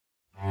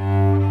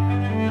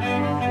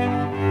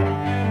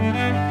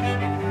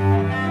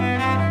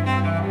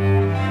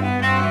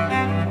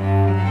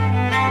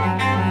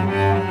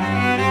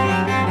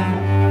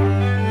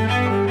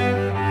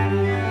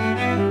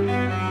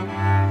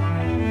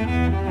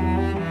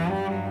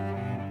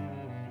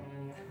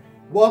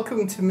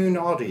Welcome to Moon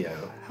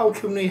Audio. How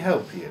can we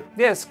help you?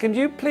 Yes, can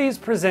you please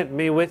present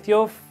me with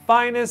your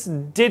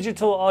finest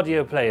digital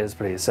audio players,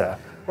 please, sir?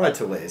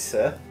 Right away,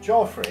 sir.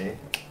 Joffrey,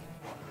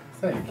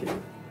 thank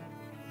you.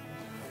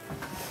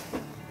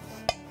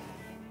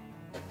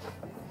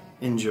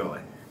 Enjoy.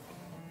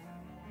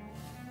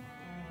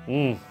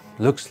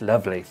 Looks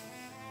lovely.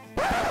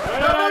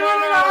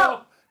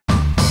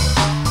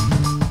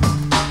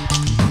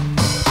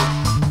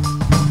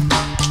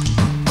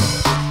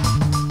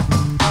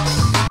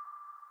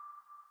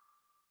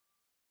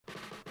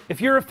 If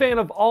you're a fan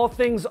of all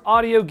things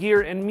audio gear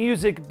and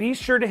music, be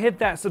sure to hit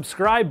that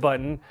subscribe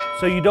button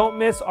so you don't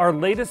miss our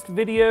latest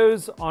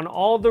videos on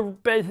all the...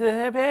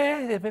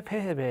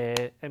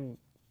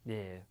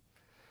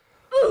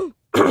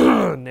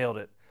 Nailed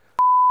it.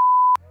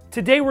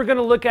 Today we're going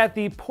to look at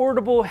the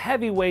portable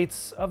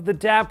heavyweights of the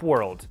DAP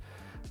world.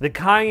 The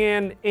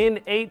Cayin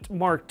N8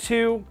 Mark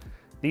II,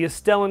 the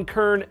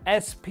Astell&Kern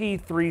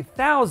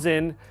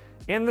SP3000,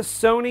 and the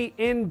Sony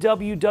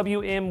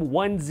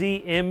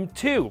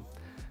NW-WM1ZM2.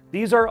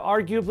 These are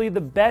arguably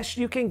the best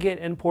you can get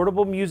in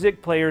portable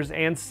music players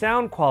and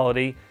sound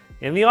quality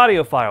in the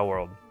audiophile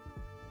world.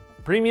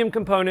 Premium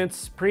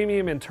components,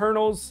 premium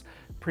internals,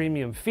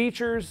 premium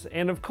features,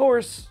 and of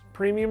course,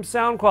 premium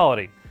sound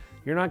quality.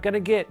 You're not going to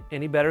get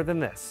any better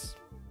than this.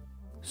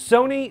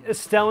 Sony,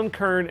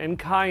 Astell&Kern, and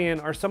Cayin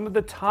are some of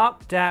the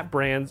top DAP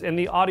brands in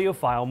the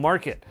audiophile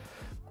market.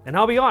 And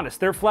I'll be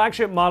honest, their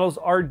flagship models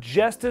are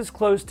just as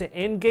close to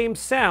in-game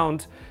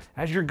sound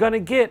as you're going to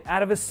get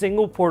out of a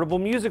single portable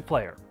music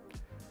player.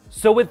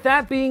 So with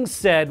that being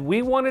said,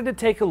 we wanted to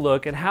take a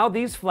look at how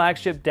these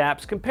flagship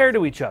DAPs compare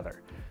to each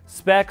other.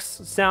 Specs,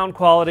 sound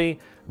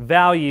quality,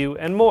 value,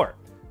 and more.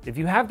 If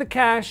you have the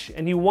cash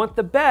and you want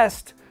the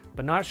best,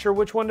 but not sure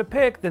which one to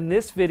pick, then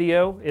this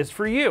video is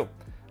for you.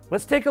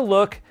 Let's take a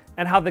look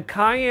at how the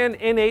Cayin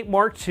N8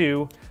 Mark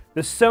II,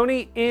 the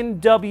Sony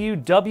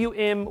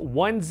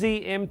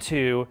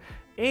NW-WM1ZM2,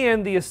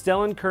 and the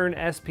Astell&Kern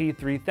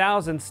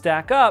SP3000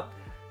 stack up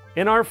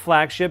in our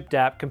flagship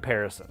DAP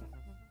comparison.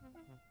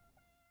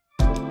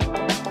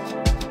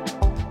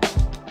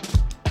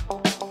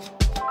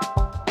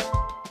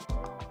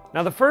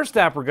 Now the first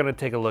DAP we're going to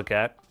take a look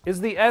at is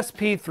the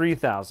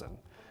SP3000.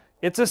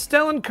 It's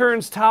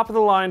Astell&Kern's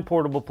top-of-the-line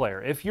portable player.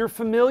 If you're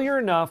familiar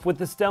enough with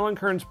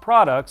Astell&Kern's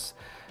products,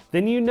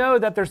 then you know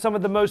that they're some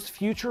of the most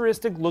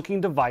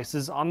futuristic-looking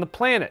devices on the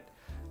planet.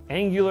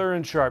 Angular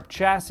and sharp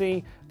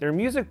chassis, their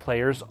music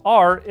players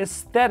are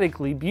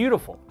aesthetically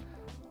beautiful.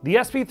 The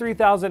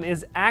SP3000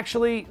 is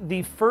actually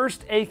the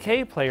first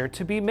AK player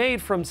to be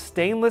made from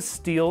stainless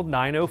steel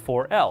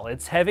 904L.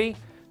 It's heavy,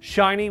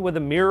 shiny with a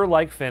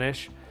mirror-like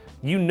finish.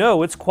 You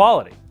know it's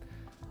quality.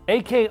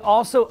 AK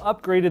also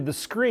upgraded the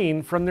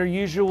screen from their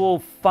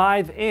usual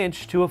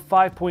 5-inch to a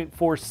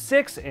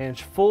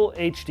 5.46-inch full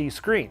HD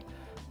screen.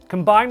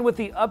 Combined with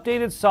the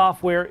updated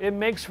software, it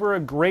makes for a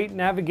great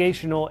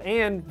navigational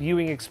and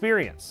viewing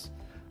experience.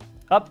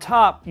 Up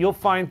top, you'll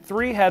find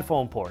 3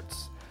 headphone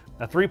ports,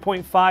 a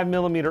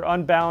 3.5mm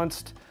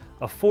unbalanced,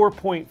 a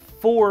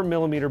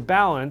 4.4mm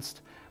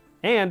balanced,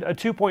 and a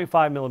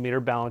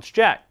 2.5mm balanced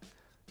jack.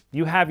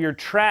 You have your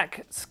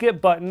track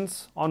skip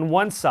buttons on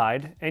one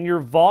side and your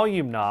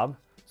volume knob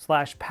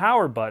 /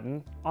 power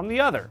button on the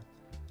other.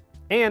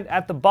 And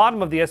at the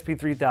bottom of the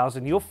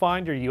SP3000, you'll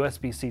find your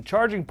USB-C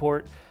charging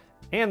port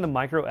and the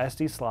micro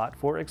SD slot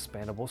for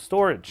expandable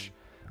storage.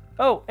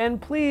 Oh,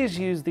 and please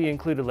use the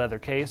included leather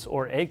case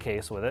or a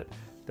case with it.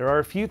 There are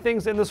a few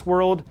things in this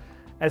world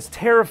as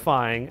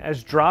terrifying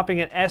as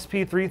dropping an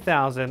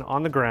SP3000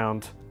 on the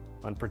ground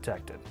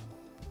unprotected.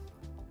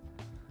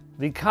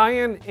 The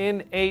Cayin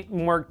N8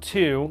 Mark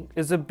II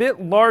is a bit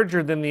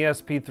larger than the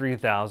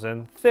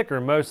SP3000,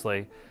 thicker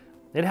mostly.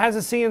 It has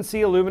a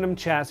CNC aluminum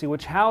chassis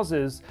which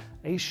houses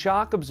a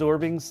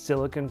shock-absorbing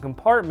silicon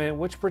compartment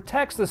which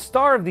protects the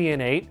star of the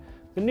N8,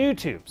 the new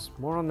tubes.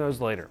 More on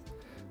those later.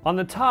 On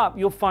the top,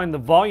 you'll find the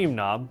volume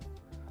knob.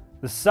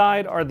 The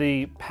side are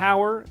the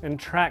power and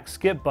track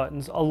skip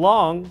buttons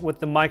along with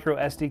the micro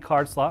SD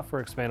card slot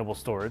for expandable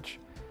storage.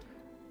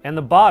 And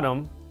the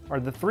bottom are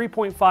the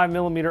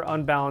 3.5mm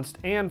unbalanced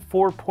and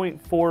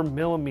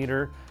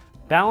 4.4mm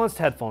balanced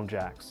headphone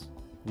jacks,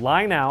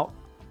 line out,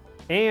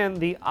 and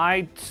the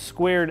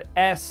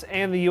I2S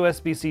and the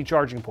USB-C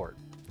charging port.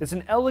 It's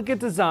an elegant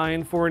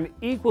design for an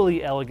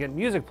equally elegant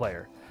music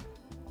player.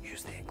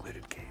 Use the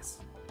included case.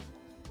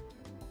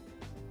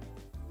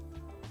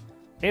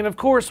 And of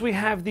course we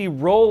have the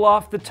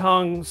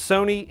roll-off-the-tongue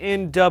Sony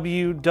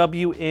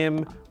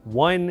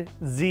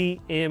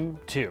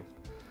NW-WM1ZM2.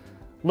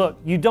 Look,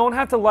 you don't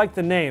have to like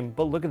the name,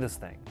 but look at this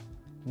thing.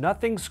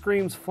 Nothing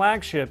screams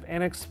flagship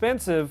and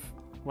expensive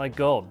like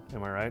gold,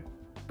 am I right?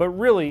 But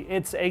really,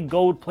 it's a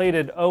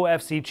gold-plated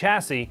OFC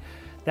chassis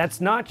that's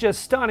not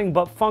just stunning,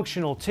 but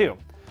functional too.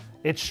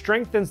 It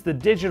strengthens the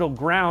digital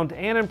ground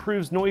and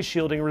improves noise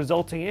shielding,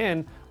 resulting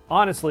in,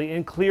 honestly,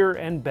 in clearer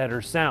and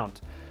better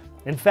sound.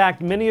 In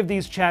fact, many of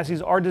these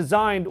chassis are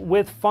designed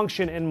with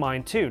function in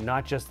mind too,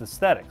 not just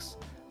aesthetics.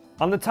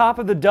 On the top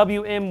of the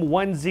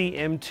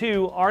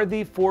WM1ZM2 are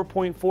the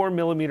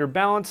 4.4mm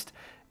balanced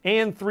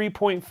and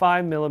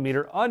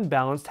 3.5mm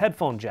unbalanced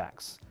headphone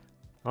jacks.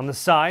 On the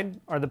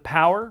side are the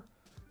power,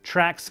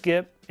 track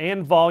skip,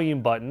 and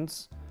volume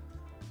buttons,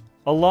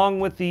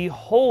 along with the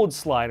hold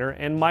slider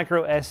and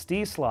micro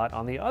SD slot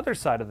on the other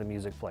side of the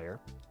music player.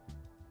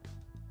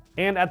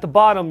 And at the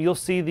bottom, you'll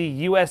see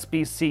the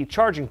USB-C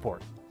charging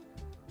port.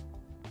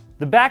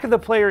 The back of the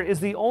player is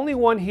the only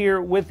one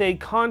here with a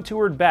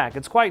contoured back.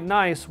 It's quite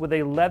nice with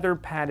a leather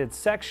padded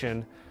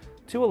section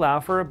to allow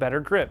for a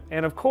better grip.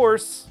 And of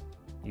course,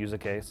 use a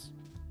case.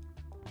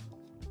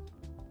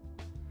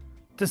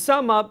 To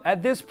sum up,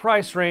 at this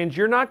price range,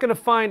 you're not going to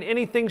find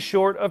anything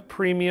short of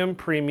premium.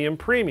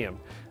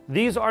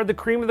 These are the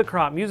cream of the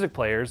crop music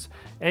players,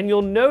 and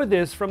you'll know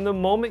this from the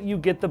moment you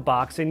get the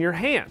box in your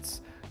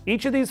hands.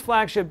 Each of these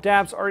flagship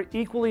DAPs are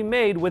equally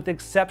made with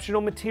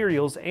exceptional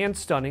materials and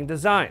stunning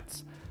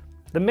designs.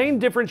 The main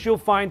difference you'll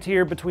find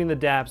here between the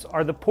DAPs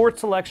are the port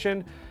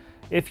selection.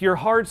 If you're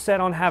hard set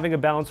on having a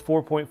balanced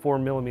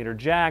 4.4mm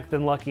jack,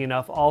 then lucky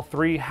enough all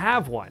three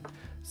have one.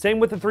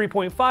 Same with the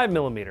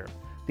 3.5mm.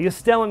 The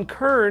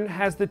Astell&Kern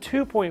has the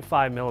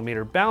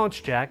 2.5mm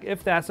balanced jack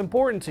if that's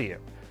important to you.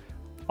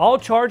 All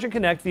charge and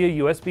connect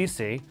via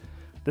USB-C.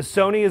 The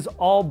Sony is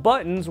all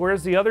buttons,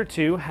 whereas the other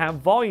two have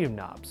volume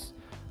knobs.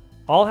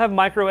 All have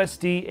micro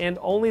SD, and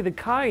only the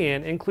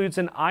Cayin includes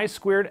an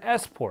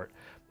I2S port.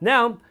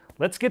 Now,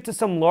 let's get to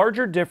some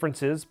larger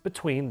differences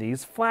between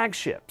these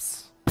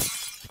flagships.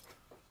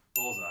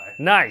 Bullseye.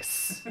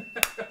 Nice.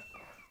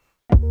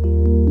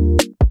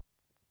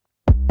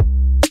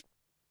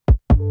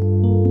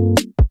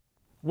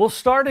 We'll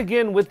start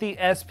again with the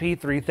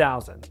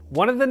SP3000.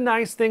 One of the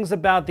nice things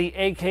about the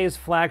AK's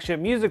flagship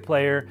music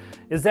player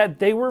is that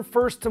they were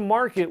first to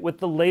market with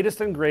the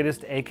latest and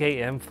greatest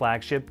AKM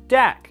flagship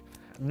DAC.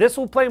 This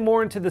will play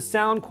more into the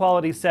sound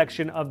quality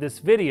section of this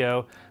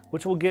video,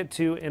 which we'll get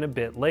to in a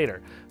bit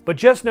later. But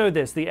just know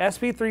this, the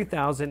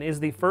SP3000 is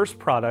the first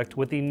product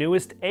with the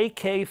newest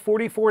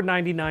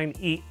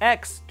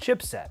AK4499EX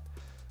chipset.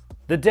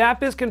 The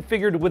DAP is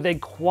configured with a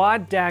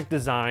quad DAC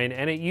design,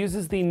 and it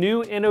uses the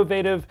new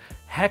innovative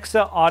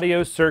Hexa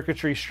audio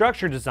circuitry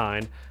structure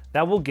design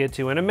that we'll get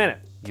to in a minute.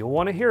 You'll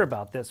want to hear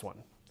about this one.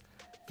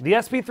 The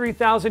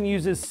SP3000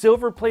 uses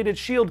silver-plated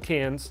shield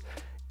cans,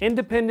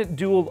 independent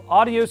dual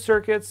audio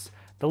circuits,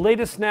 the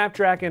latest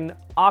Snapdragon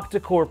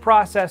octa-core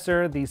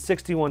processor, the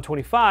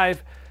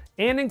 6125,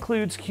 and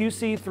includes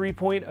QC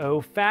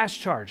 3.0 fast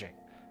charging.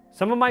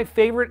 Some of my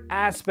favorite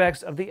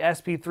aspects of the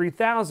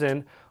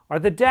SP3000 are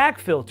the DAC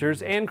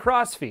filters and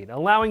crossfeed,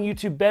 allowing you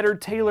to better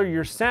tailor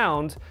your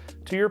sound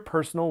to your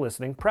personal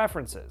listening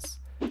preferences.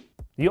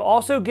 You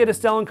also get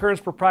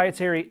Astell&Kern's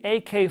proprietary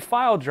AK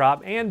file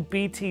drop and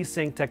BT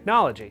Sync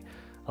technology,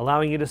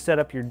 allowing you to set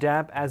up your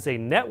DAP as a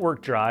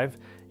network drive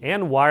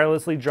and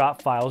wirelessly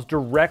drop files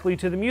directly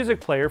to the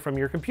music player from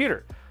your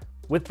computer.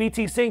 With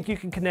BT Sync, you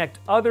can connect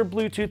other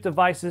Bluetooth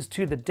devices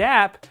to the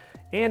DAP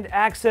and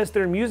access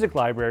their music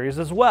libraries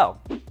as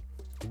well.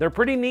 They're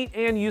pretty neat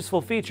and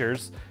useful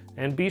features,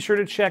 and be sure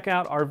to check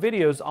out our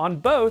videos on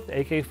both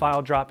AK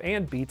File Drop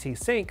and BT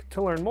Sync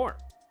to learn more.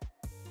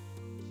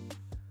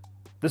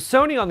 The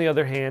Sony, on the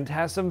other hand,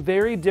 has some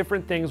very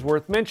different things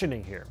worth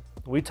mentioning here.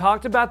 We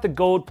talked about the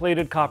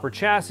gold-plated copper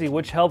chassis,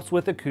 which helps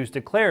with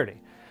acoustic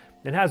clarity.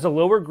 It has a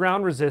lower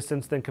ground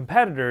resistance than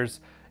competitors,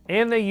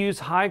 and they use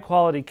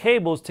high-quality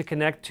cables to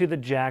connect to the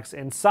jacks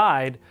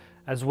inside,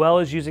 as well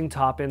as using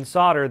top-end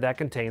solder that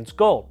contains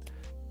gold.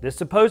 This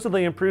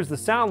supposedly improves the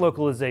sound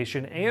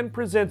localization and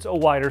presents a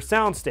wider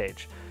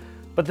soundstage.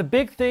 But the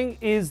big thing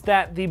is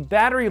that the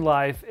battery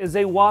life is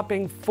a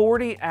whopping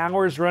 40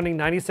 hours running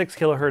 96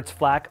 kHz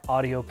FLAC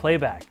audio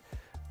playback.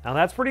 Now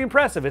that's pretty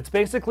impressive. It's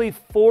basically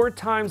 4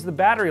 times the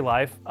battery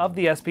life of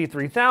the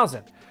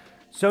SP3000.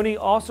 Sony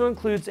also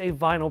includes a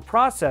vinyl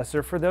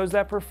processor for those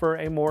that prefer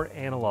a more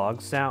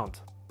analog sound.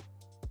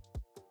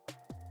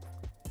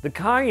 The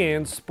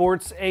Cayin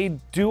sports a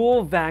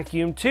dual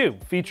vacuum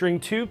tube featuring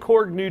 2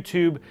 Korg new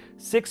tube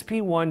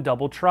 6P1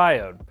 double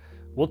triode.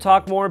 We'll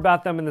talk more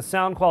about them in the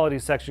sound quality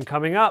section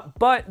coming up,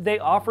 but they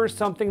offer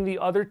something the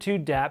other 2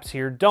 DAPs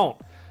here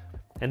don't,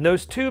 and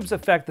those tubes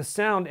affect the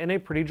sound in a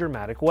pretty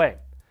dramatic way.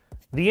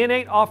 The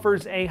N8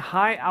 offers a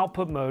high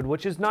output mode,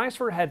 which is nice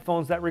for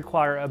headphones that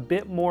require a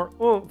bit more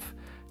oomph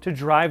to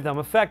drive them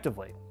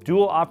effectively.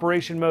 Dual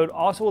operation mode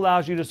also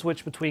allows you to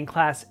switch between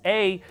Class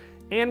A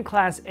and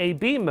Class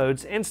AB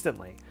modes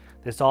instantly.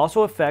 This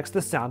also affects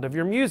the sound of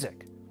your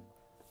music.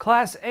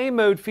 Class A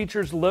mode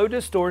features low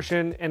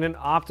distortion and an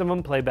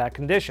optimum playback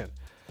condition,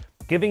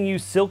 giving you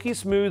silky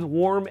smooth,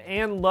 warm,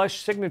 and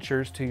lush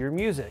signatures to your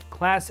music.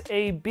 Class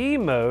AB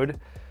mode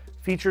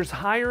features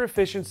higher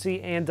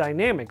efficiency and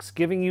dynamics,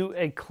 giving you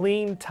a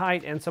clean,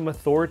 tight, and some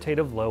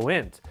authoritative low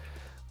end.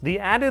 The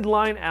added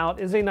line out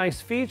is a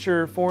nice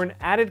feature for an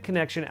added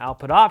connection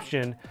output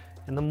option,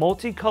 and the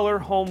multicolor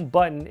home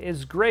button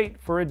is great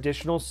for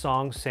additional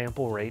song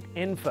sample rate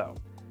info.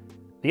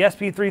 The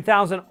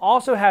SP3000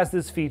 also has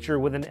this feature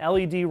with an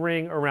LED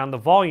ring around the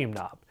volume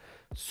knob.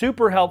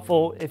 Super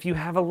helpful if you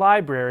have a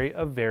library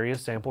of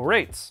various sample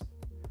rates.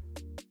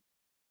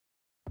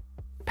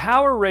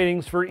 Power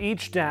ratings for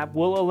each DAP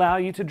will allow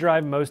you to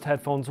drive most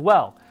headphones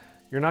well.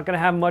 You're not going to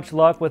have much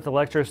luck with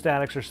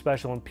electrostatics or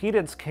special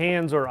impedance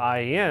cans or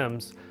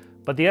IEMs,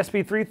 but the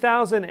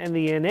SP3000 and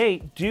the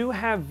N8 do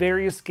have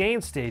various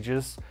gain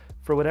stages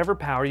for whatever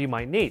power you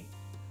might need.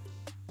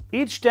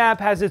 Each DAP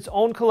has its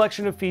own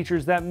collection of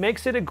features that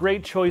makes it a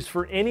great choice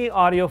for any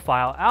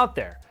audiophile out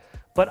there,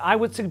 but I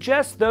would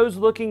suggest those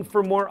looking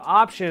for more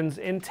options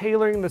in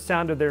tailoring the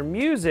sound of their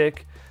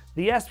music.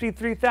 The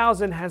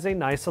SP3000 has a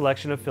nice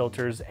selection of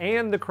filters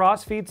and the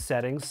crossfeed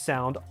settings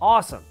sound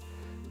awesome.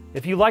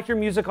 If you like your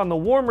music on the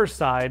warmer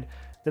side,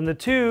 then the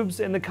tubes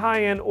in the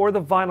Cayin or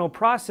the vinyl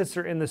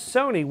processor in the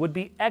Sony would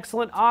be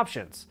excellent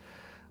options.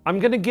 I'm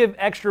going to give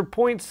extra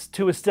points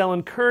to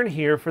Astell&Kern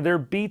here for their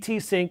BT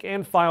sync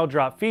and file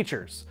drop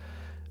features,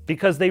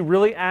 because they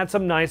really add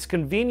some nice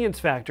convenience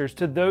factors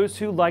to those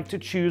who like to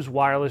choose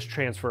wireless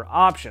transfer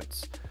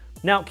options.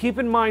 Now keep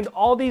in mind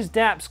all these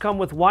DAPs come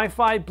with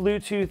Wi-Fi,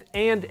 Bluetooth,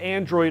 and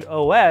Android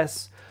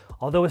OS,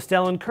 although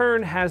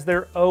Astell&Kern has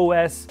their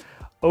OS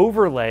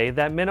overlay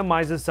that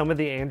minimizes some of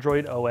the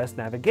Android OS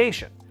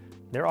navigation.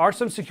 There are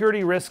some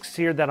security risks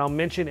here that I'll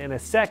mention in a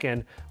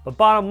second, but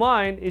bottom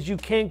line is you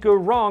can't go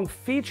wrong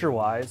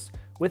feature-wise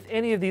with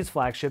any of these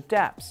flagship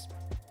DAPs.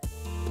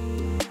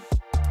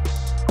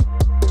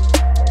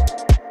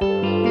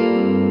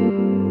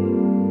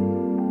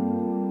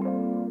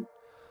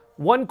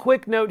 One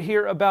quick note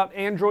here about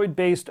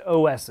Android-based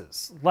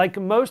OSs. Like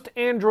most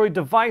Android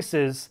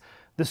devices,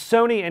 the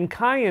Sony and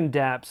Cayin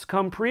DAPs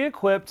come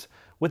pre-equipped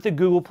with the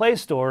Google Play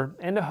Store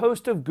and a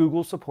host of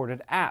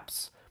Google-supported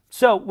apps.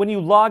 So when you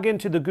log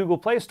into the Google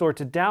Play Store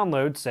to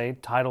download, say,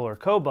 Tidal or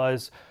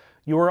Qobuz,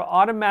 you are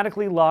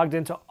automatically logged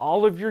into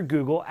all of your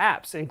Google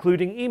apps,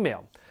 including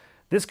email.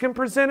 This can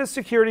present a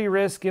security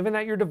risk given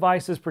that your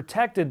device is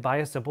protected by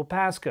a simple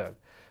passcode.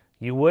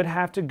 You would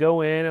have to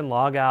go in and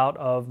log out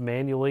of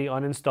manually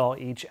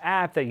uninstall each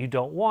app that you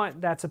don't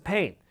want. That's a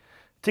pain.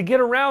 To get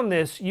around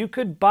this, you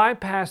could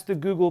bypass the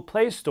Google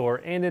Play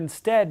Store and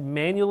instead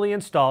manually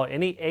install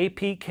any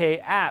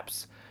APK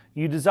apps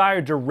you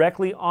desire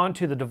directly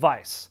onto the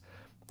device.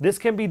 This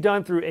can be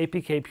done through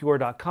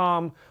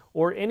apkpure.com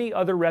or any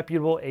other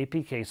reputable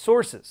APK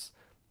sources.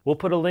 We'll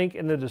put a link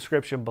in the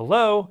description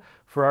below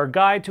for our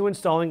guide to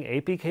installing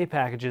APK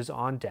packages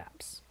on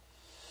DAPs.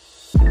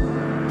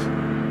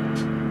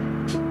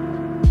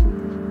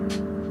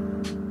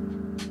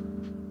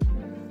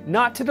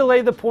 Not to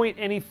delay the point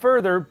any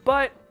further,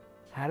 but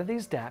how do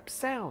these DAPs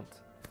sound?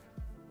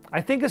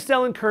 I think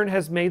Astell&Kern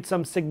has made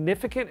some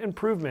significant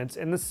improvements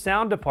in the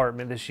sound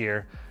department this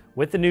year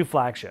with the new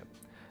Flagship.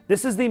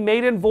 This is the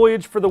maiden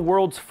voyage for the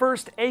world's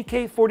first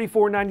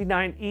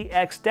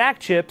AK4499EX DAC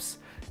chips,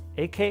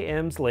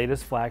 AKM's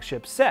latest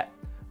flagship set,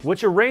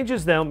 which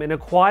arranges them in a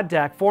quad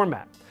DAC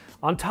format.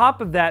 On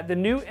top of that, the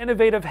new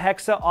innovative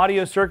Hexa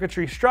audio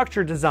circuitry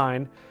structure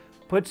design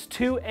puts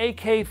two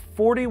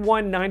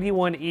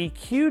AK4191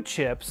 EQ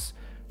chips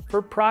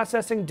for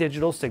processing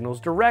digital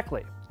signals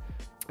directly.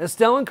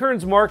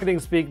 Astell&Kern's marketing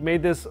speak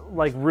made this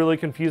really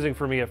confusing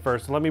for me at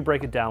first, so let me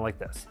break it down like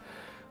this.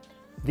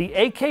 The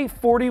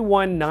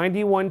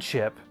AK4191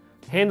 chip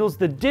handles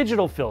the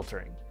digital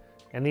filtering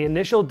and the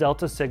initial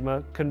delta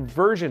sigma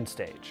conversion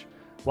stage,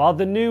 while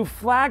the new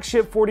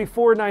Flagship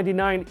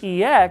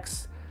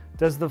 4499EX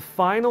does the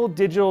final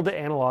digital to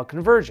analog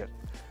conversion.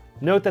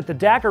 Note that the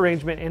DAC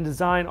arrangement and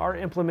design are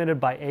implemented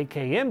by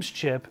AKM's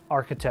chip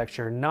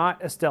architecture, not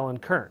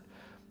Astell&Kern,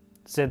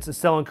 since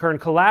Astell&Kern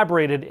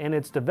collaborated in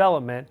its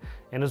development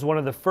and is one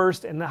of the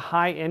first in the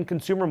high-end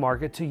consumer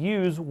market to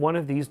use one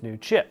of these new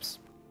chips.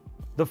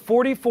 The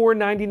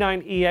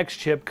 4499EX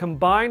chip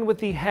combined with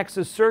the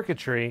Hexa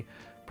circuitry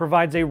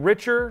provides a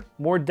richer,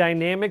 more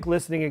dynamic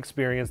listening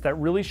experience that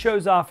really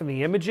shows off in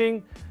the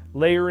imaging,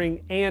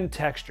 layering, and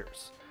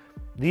textures.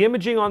 The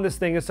imaging on this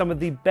thing is some of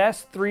the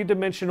best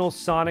three-dimensional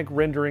sonic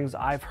renderings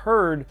I've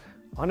heard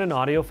on an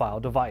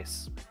audiophile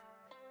device.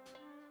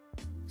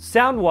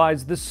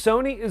 Sound-wise, the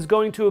Sony is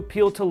going to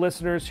appeal to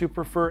listeners who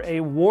prefer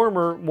a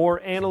warmer,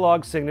 more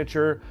analog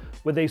signature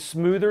with a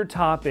smoother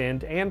top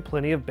end and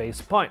plenty of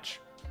bass punch,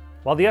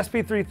 while the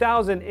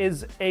SP3000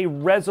 is a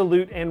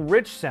resolute and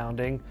rich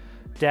sounding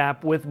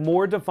DAP with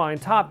more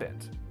defined top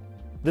end.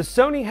 The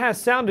Sony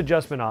has sound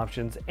adjustment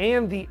options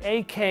and the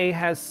AK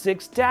has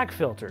 6 DAC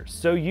filters,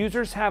 so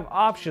users have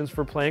options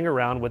for playing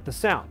around with the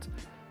sound.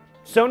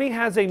 Sony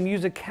has a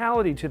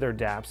musicality to their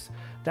DAPs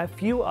that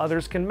few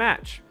others can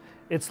match.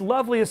 It's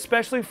lovely,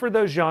 especially for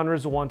those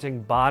genres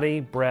wanting body,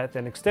 breadth,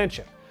 and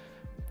extension.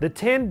 The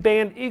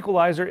 10-band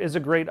equalizer is a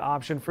great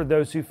option for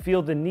those who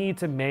feel the need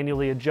to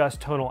manually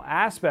adjust tonal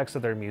aspects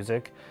of their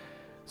music.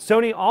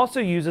 Sony also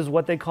uses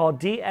what they call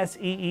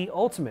DSEE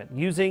Ultimate,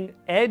 using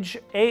Edge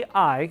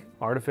AI,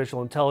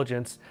 artificial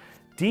intelligence,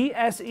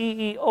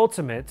 DSEE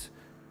Ultimate,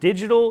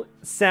 digital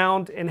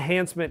sound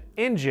enhancement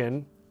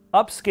engine,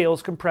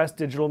 upscales compressed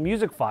digital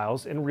music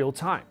files in real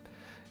time.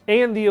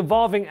 And the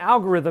evolving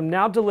algorithm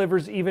now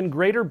delivers even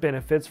greater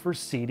benefits for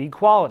CD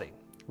quality.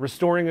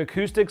 restoring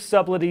acoustic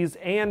subtleties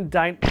and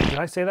did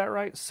I say that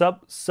right?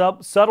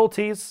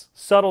 Subtleties?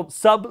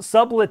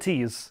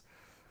 Subtleties.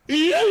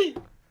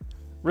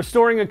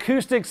 Restoring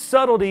acoustic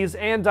subtleties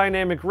and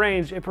dynamic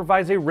range, it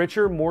provides a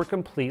richer, more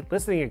complete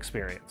listening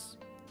experience.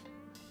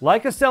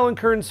 Like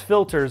Astell&Kern's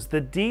filters,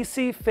 the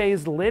DC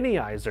phase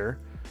linearizer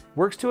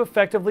works to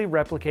effectively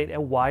replicate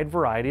a wide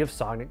variety of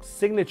sonic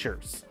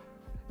signatures.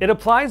 It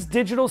applies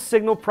digital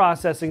signal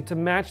processing to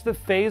match the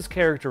phase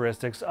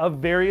characteristics of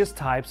various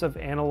types of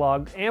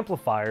analog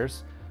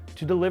amplifiers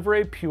to deliver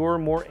a pure,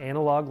 more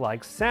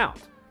analog-like sound.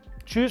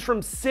 Choose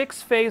from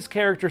 6 phase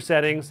character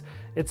settings.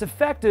 It's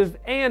effective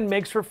and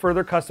makes for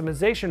further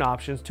customization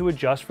options to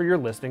adjust for your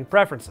listening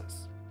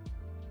preferences.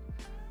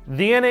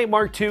 The N8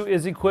 Mark II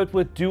is equipped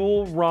with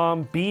dual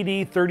ROM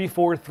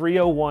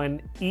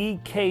BD34301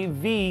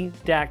 EKV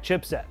DAC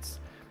chipsets.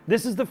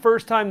 This is the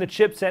first time the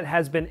chipset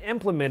has been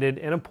implemented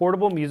in a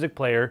portable music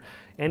player,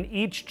 and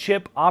each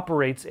chip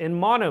operates in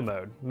mono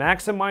mode,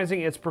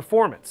 maximizing its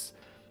performance.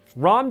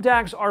 ROM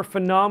DACs are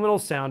phenomenal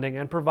sounding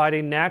and provide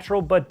a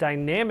natural but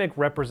dynamic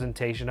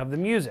representation of the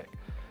music.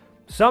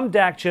 Some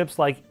DAC chips,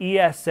 like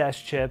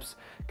ESS chips,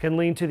 can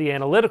lean to the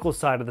analytical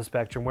side of the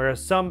spectrum,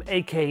 whereas some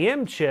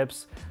AKM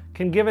chips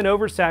can give an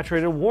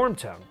oversaturated warm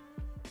tone.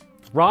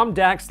 ROM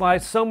DACs lie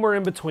somewhere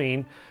in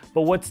between,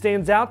 but what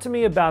stands out to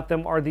me about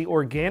them are the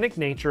organic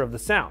nature of the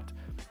sound.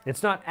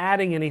 It's not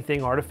adding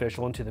anything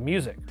artificial into the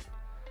music.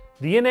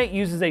 The N8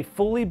 uses a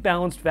fully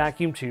balanced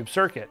vacuum tube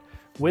circuit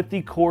with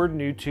the cord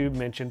new tube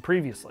mentioned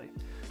previously.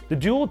 The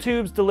dual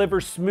tubes deliver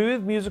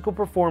smooth musical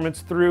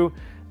performance through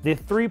the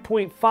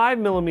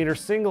 3.5mm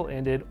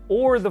single-ended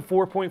or the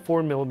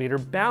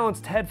 4.4mm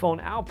balanced headphone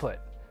output.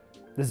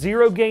 The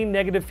zero-gain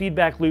negative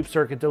feedback loop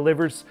circuit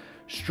delivers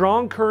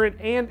strong current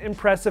and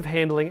impressive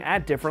handling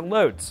at different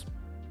loads.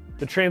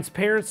 The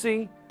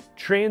transparency,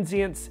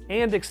 transience,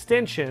 and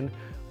extension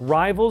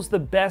rivals the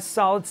best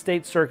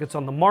solid-state circuits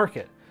on the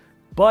market,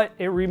 but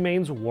it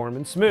remains warm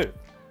and smooth.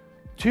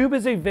 Tube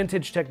is a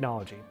vintage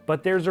technology,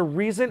 but there's a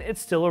reason it's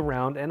still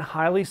around and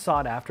highly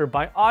sought after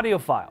by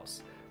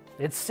audiophiles.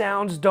 It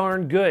sounds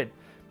darn good,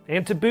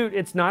 and to boot,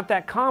 it's not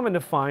that common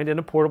to find in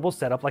a portable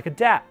setup like a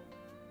DAP.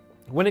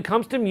 When it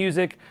comes to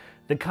music,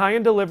 the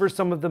Cayin delivers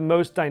some of the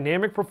most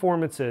dynamic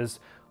performances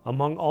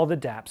among all the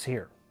DAPs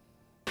here.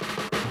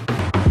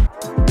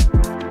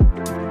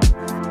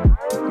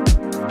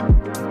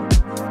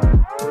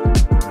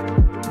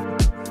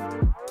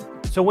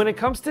 So when it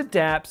comes to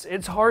DAPs,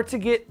 it's hard to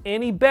get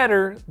any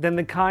better than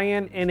the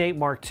Cayin N8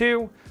 Mark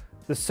II,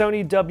 the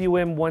Sony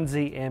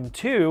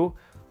NW-WM1ZM2,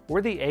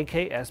 or the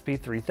AK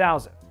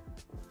SP3000.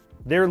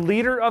 They're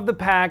leader of the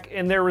pack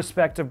in their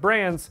respective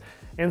brands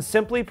and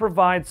simply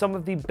provide some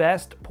of the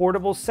best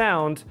portable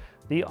sound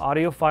the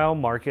audiophile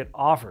market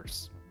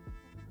offers.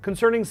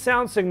 Concerning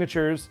sound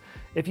signatures,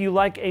 if you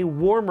like a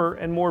warmer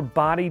and more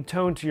bodied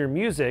tone to your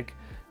music,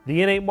 the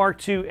N8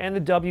 Mark II and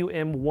the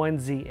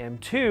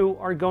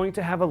WM1ZM2 are going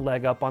to have a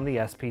leg up on the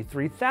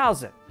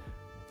SP3000.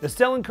 The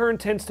Astell&Kern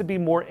tends to be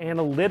more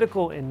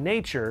analytical in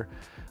nature,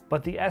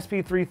 but the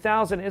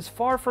SP3000 is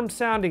far from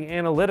sounding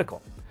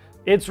analytical.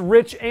 It's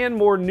rich and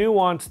more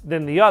nuanced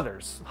than the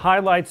others,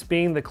 highlights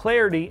being the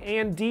clarity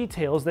and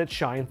details that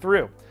shine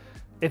through.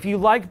 If you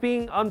like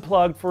being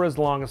unplugged for as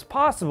long as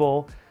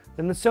possible,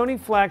 then the Sony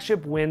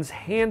Flagship wins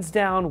hands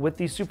down with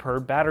the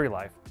superb battery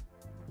life.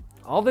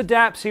 All the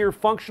DAPs here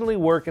functionally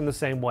work in the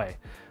same way,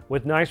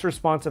 with nice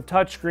responsive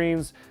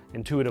touchscreens,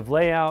 intuitive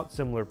layout,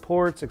 similar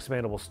ports,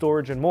 expandable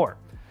storage, and more.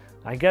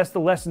 I guess the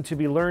lesson to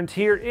be learned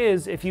here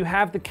is if you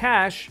have the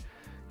cash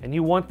and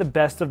you want the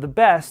best of the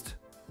best,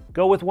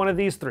 go with one of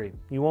these 3.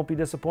 You won't be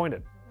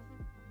disappointed.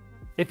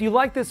 If you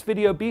like this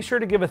video, be sure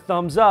to give a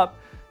thumbs up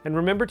and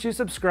remember to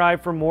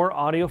subscribe for more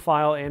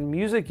audiophile and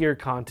music gear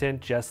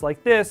content just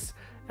like this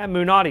at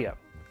Moon Audio.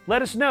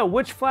 Let us know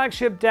which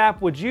flagship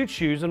DAP would you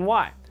choose and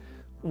why.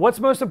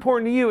 What's most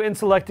important to you in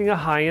selecting a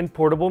high-end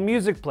portable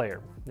music player?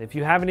 If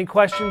you have any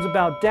questions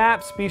about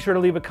DAPs, be sure to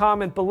leave a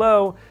comment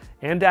below.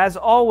 And as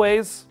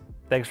always,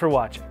 thanks for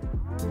watching.